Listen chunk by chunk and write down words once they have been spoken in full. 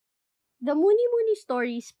The Muni Muni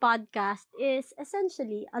Stories podcast is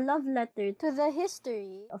essentially a love letter to the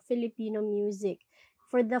history of Filipino music.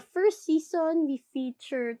 For the first season, we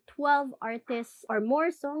feature 12 artists or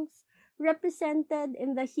more songs represented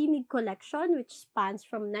in the Himig collection, which spans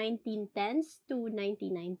from 1910s to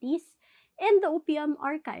 1990s, and the Opium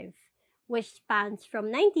Archive, which spans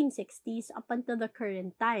from 1960s up until the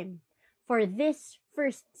current time. For this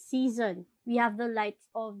first season, we have the likes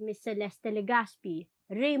of Miss Celeste Legaspi,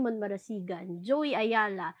 Raymond Marasigan, Joey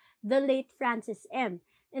Ayala, the late Francis M.,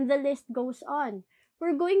 and the list goes on.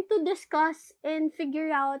 We're going to discuss and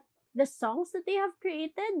figure out the songs that they have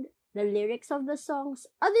created, the lyrics of the songs,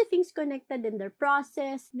 other things connected in their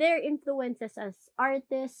process, their influences as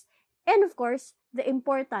artists, and of course, the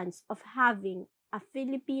importance of having a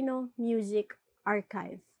Filipino music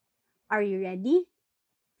archive. Are you ready?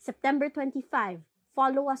 September 25,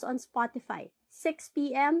 follow us on Spotify. 6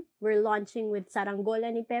 p.m., we're launching with Saranggola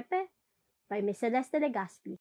ni Pepe by Miss Celeste Legaspi.